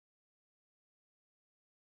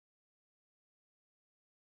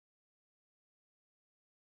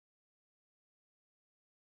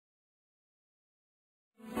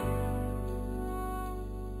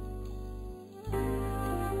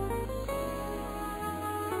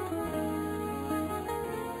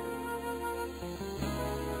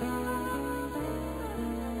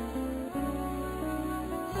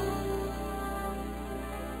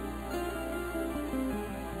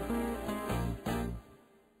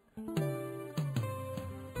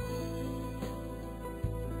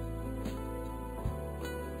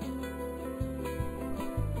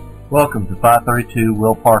Welcome to 532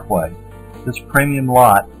 Will Parkway. This premium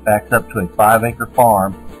lot backs up to a 5-acre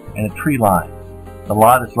farm and a tree line. The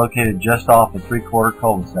lot is located just off a 3/4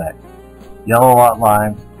 cul-de-sac. Yellow lot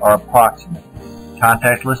lines are approximate.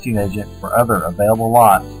 Contact listing agent for other available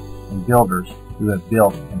lots and builders who have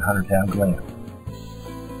built in Huntertown Glen.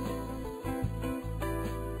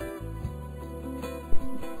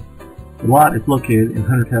 The lot is located in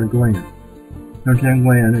Huntertown Glen. Huntertown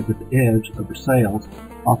Glen is at the edge of Versailles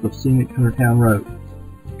off of scenic Huntertown Road.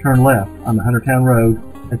 Turn left on the Huntertown Road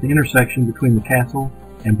at the intersection between the Castle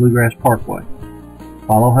and Bluegrass Parkway.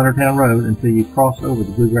 Follow Huntertown Road until you cross over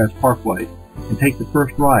the Bluegrass Parkway and take the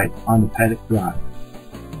first right on the Paddock Drive.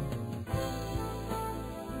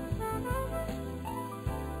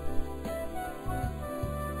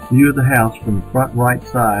 View of the house from the front right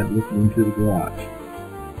side looking into the garage.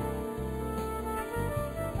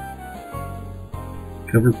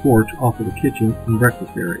 Covered porch off of the kitchen and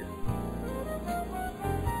breakfast area.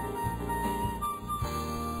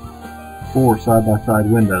 4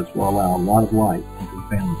 side-by-side windows will allow a lot of light into the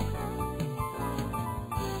family.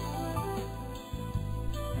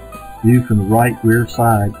 View from the right rear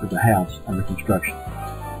side of the house under construction.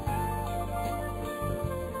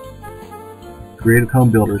 Creative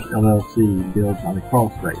Homebuilders LLC builds on a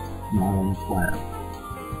crawlspace, not on a slab.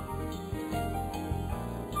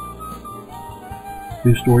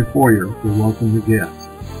 2-story foyer will welcome your guests.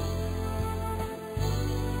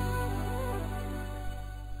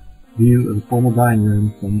 View of the formal dining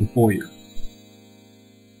room from the foyer.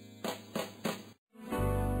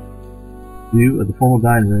 View of the formal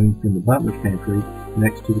dining room from the butler's pantry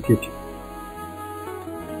next to the kitchen.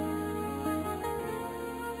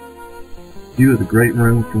 View of the great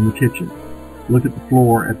room from the kitchen. Look at the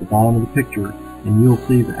floor at the bottom of the picture and you'll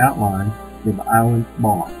see the outline for the island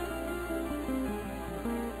bar.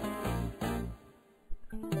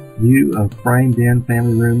 View of framed-in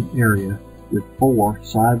family room area with 4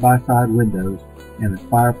 side-by-side windows and a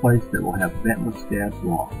fireplace that will have ventless gas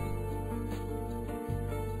logs.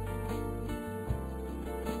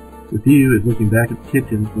 The view is looking back at the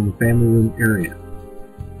kitchen from the family room area.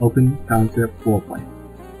 Open concept floor plan.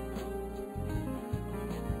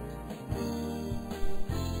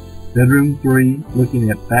 Bedroom 3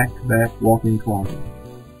 looking at back-to-back walk-in closet.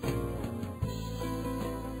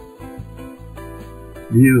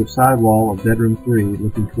 View of sidewall of bedroom 3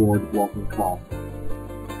 looking toward walk-in closet.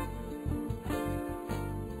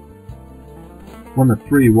 One of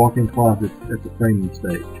 3 walk-in closets at the framing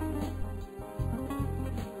stage.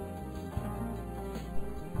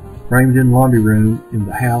 Framed-in laundry room in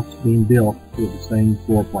the house being built with the same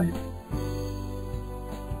floor plan.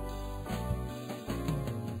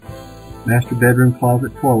 Master bedroom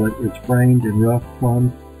closet toilet is framed and rough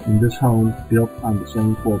plumbed in this home built on the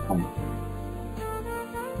same floor plan.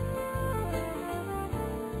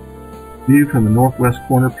 View from the northwest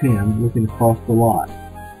corner pen looking across the lot.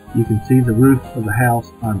 You can see the roof of the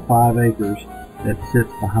house on 5 acres that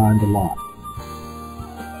sits behind the lot.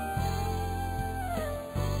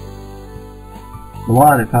 The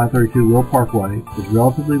lot at 532 Will Parkway is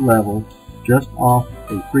relatively level, just off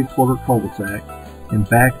a 3/4 cul-de-sac, and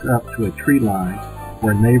backs up to a tree line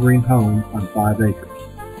for a neighboring home on 5 acres.